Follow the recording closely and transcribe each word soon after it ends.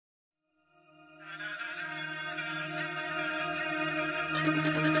Hey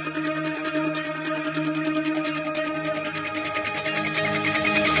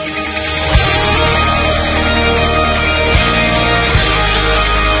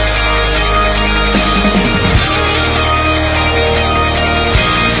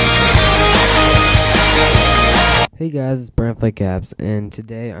guys, it's Brian Flake Apps, and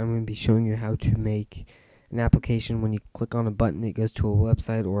today I'm going to be showing you how to make an application. When you click on a button, it goes to a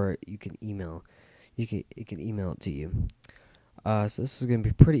website, or you can email. It can email it to you. So this is going to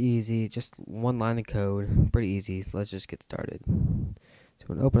be pretty easy, just one line of code, pretty easy. So let's just get started. So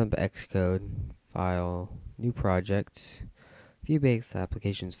we're going to open up Xcode, File, New Project, View-based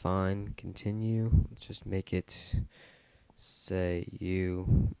application's fine. Continue. Let's just make it say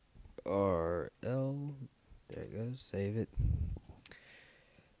URL. There it goes, save it.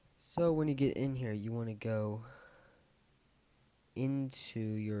 So when you get in here, you want to go into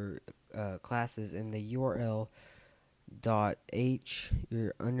your classes, and the URL .h,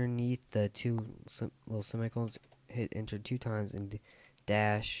 you're underneath the two little semicolons, hit enter 2 times, and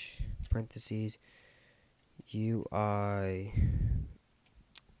dash parentheses UI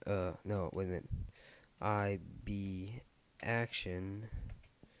no, wait a minute, IB action.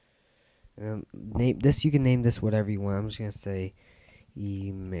 And name this, you can name this whatever you want. I'm just gonna say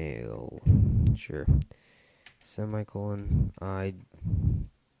email, sure, semicolon IB,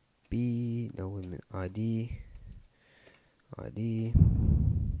 no, wait a minute, ID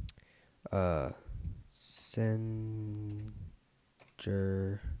sender,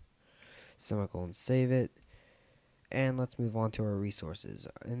 semicolon, save it. And let's move on to our resources.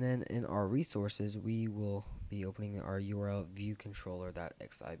 And then in our resources, we will be opening our URL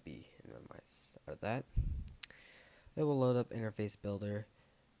viewcontroller.xib. And then out of that, it will load up interface builder.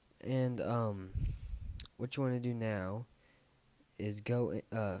 And what you want to do now is go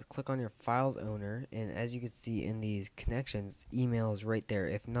click on your files owner, and as you can see in these connections, email is right there.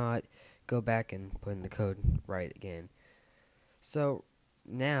 If not, go back and put in the code right again. So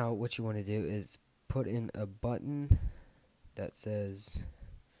now what you want to do is put in a button that says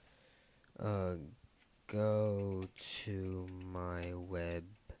go to my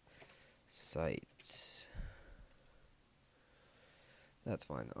website. That's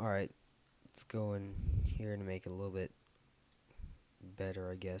fine. Alright, let's go in here to make it a little bit better,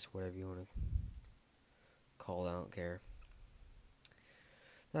 I guess, whatever you want to call it, I don't care.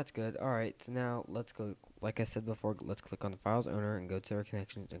 That's good. Alright, so now let's go, like I said before, let's click on the files owner and go to our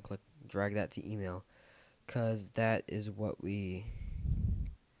connections and drag that to email, because that is what we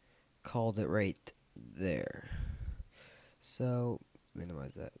called it right there. So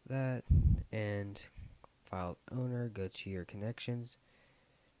minimize that, and file owner, go to your connections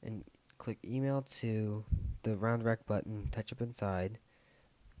and click email to the round rec button, touch up inside,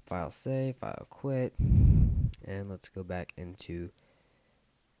 file save, file quit, and let's go back into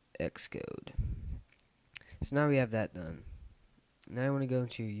Xcode. So now we have that done. Now I want to go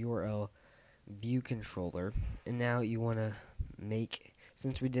into URL view controller, and now you want to make,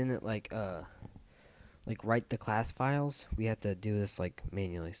 since we didn't like write the class files, we have to do this like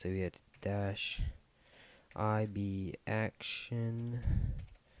manually. So we had dash IB action,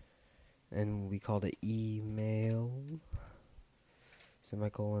 and we called it email,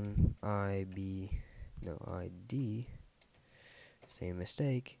 semicolon ID, same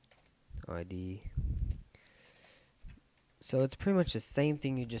mistake, ID. So it's pretty much the same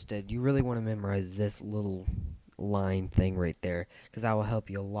thing you just did. You really want to memorize this little line thing right there, because that will help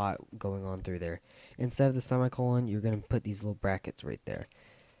you a lot going on through there. Instead of the semicolon, you're going to put these little brackets right there.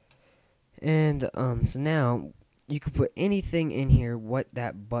 And so now you can put anything in here what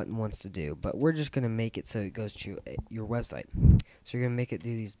that button wants to do, but we're just going to make it so it goes to your website. So you're going to make it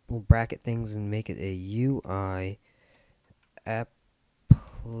do these little bracket things and make it a UI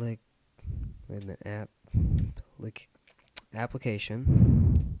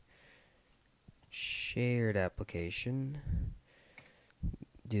application, shared application,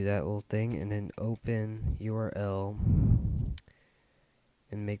 do that little thing, and then open URL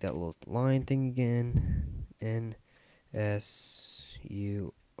and make that little line thing again, NSUR,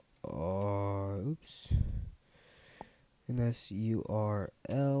 NSURL,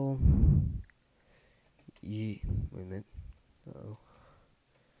 wait a minute,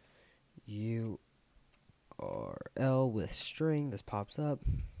 URL with string, this pops up,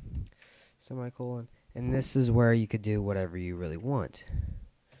 semicolon, and this is where you could do whatever you really want.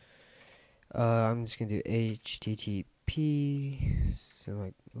 I'm just gonna do HTTP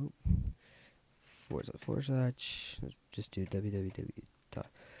 // let's just do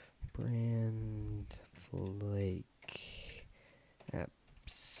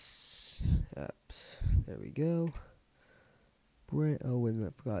www.brandflakeapps, there we go, and I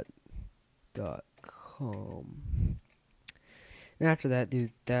forgot .com. And after that, do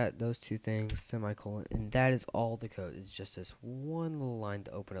those two things, semicolon, and that is all the code. It's just this one little line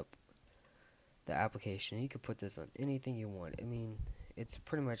to open up the application. You could put this on anything you want. I mean, it's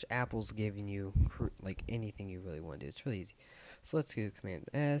pretty much Apple's giving you like anything you really want to do. It's really easy. So let's do Command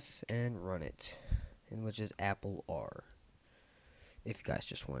S and run it, and which is Apple R. If you guys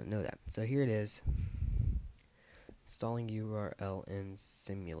just want to know that. So here it is. Installing URL in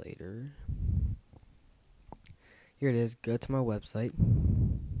simulator. Here it is. Go to my website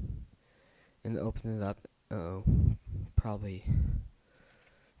and open it up. Probably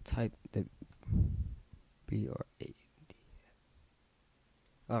type the BRAD.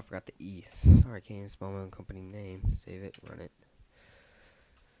 Oh, I forgot the E. Sorry, I can't even spell my own company name. Save it, run it.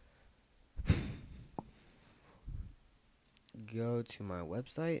 Go to my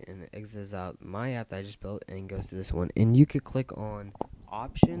website and it exits out my app that I just built and goes to this one. And you could click on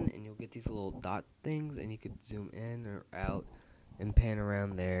option and you'll get these little dot things and you could zoom in or out and pan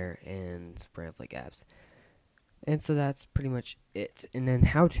around there and spray off like apps. And so that's pretty much it. And then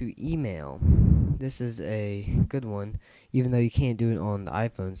how to email. This is a good one, even though you can't do it on the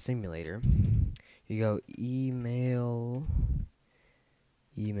iPhone simulator. You go email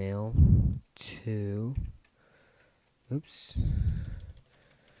to, oops,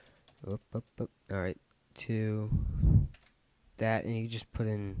 alright, to that, and you just put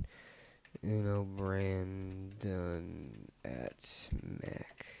in Brandon at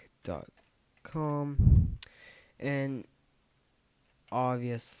mac.com, and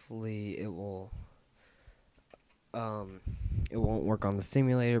obviously it won't work on the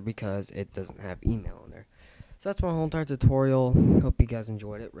simulator because it doesn't have email in there. So that's my whole entire tutorial. Hope you guys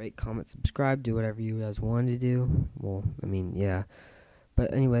enjoyed it. Rate, comment, subscribe, do whatever you guys want to do. Well, I mean, yeah.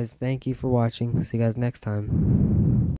 But anyways, thank you for watching. See you guys next time.